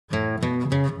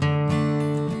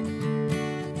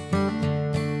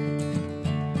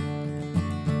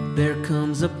There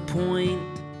comes a point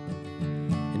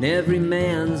in every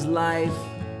man's life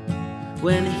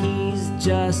when he's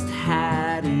just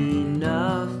had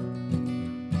enough.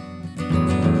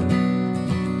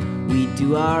 We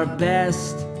do our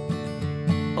best,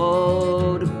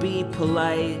 oh, to be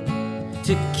polite,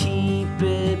 to keep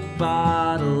it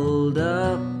bottled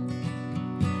up.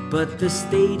 But the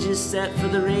stage is set for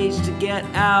the rage to get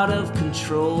out of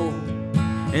control,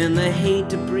 and the hate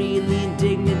to breathe, the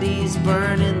indignities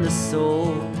burn in the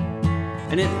soul,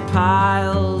 and it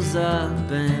piles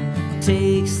up and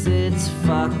takes its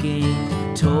fucking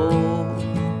toll.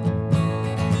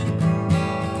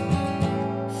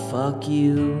 Fuck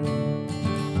you,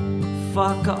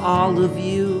 fuck all of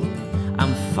you,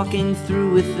 I'm fucking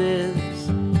through with this.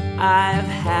 I've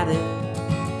had it,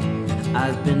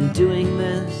 I've been doing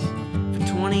this for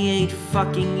 28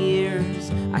 fucking years.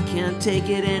 I can't take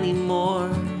it anymore.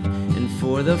 And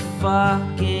for the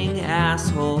fucking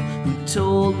asshole who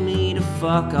told me to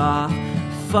fuck off,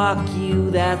 fuck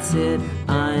you, that's it,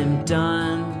 I'm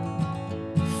done.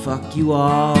 Fuck you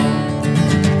all. Oh,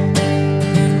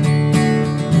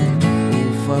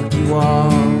 fuck you all.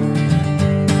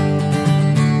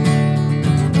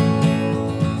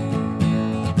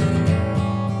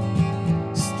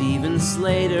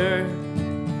 Slater,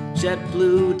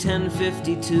 JetBlue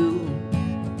 1052,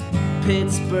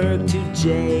 Pittsburgh to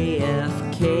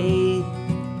JFK.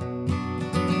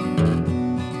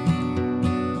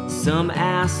 Some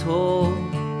asshole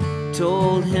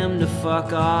told him to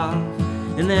fuck off,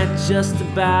 and that just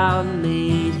about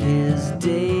made his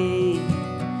day.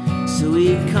 So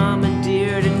he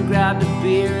commandeered and grabbed a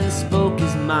beer and spoke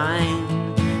his mind.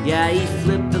 Yeah, he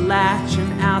flipped the latch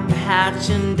and out the hatch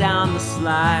and down the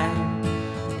slide,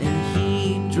 and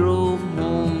he drove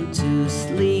home to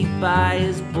sleep by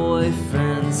his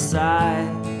boyfriend's side.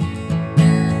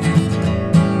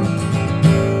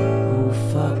 Oh,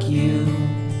 fuck you,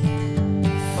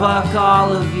 fuck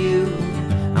all of you,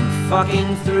 I'm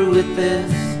fucking through with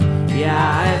this. Yeah,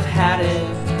 I've had it,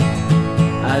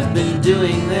 I've been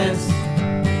doing this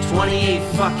 28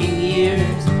 fucking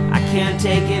years. I can't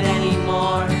take it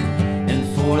anymore. And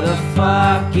for the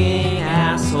fucking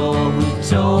asshole who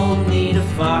told me to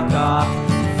fuck off,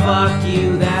 fuck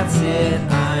you, that's it,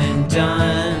 I'm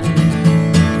done.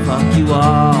 Fuck you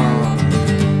all.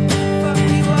 Fuck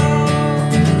you all.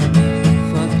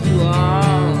 Fuck you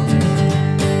all.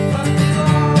 Fuck you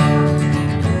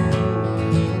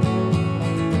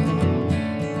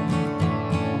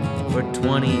all. For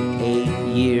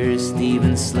 28 years,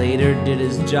 Stephen Slater did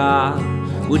his job.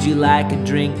 Would you like a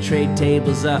drink? Trade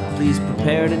tables up, please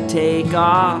prepare to take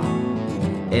off.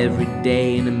 Every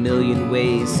day in a million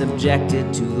ways,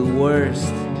 subjected to the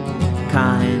worst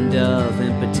kind of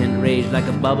impotent rage, like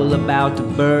a bubble about to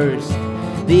burst.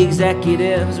 The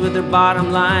executives with their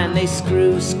bottom line, they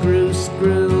screw, screw,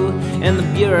 screw. And the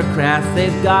bureaucrats,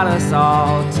 they've got us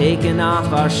all taking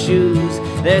off our shoes.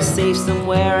 They're safe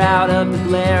somewhere out of the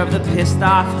glare of the pissed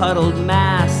off, huddled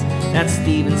mass that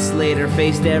Stephen Slater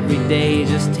faced every day,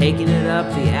 just taking it up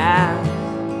the ass.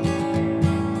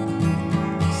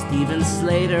 Stephen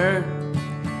Slater,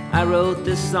 I wrote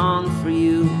this song for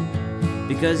you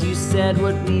because you said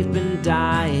what we've been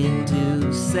dying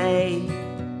to say.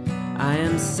 I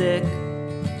am sick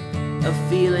of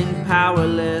feeling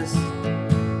powerless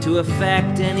to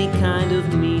affect any kind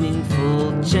of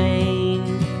meaningful change.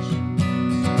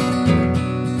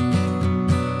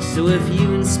 So if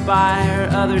you inspire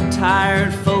other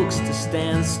tired folks to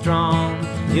stand strong,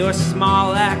 your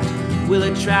small act will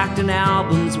attract an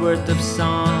album's worth of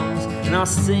songs. And I'll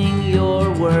sing your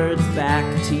words back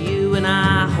to you, and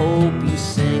I hope you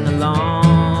sing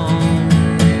along.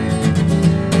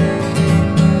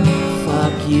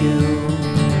 Fuck you,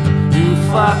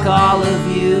 fuck all of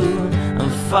you, I'm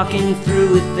fucking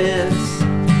through with this.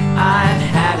 I've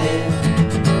had it,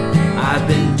 I've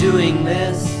been doing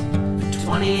this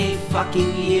 28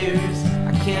 fucking years,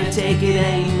 I can't take it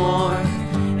anymore.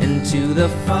 And to the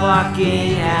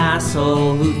fucking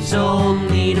asshole who told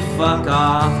me to fuck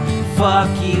off, fuck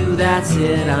you, that's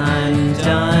it, I'm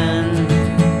done.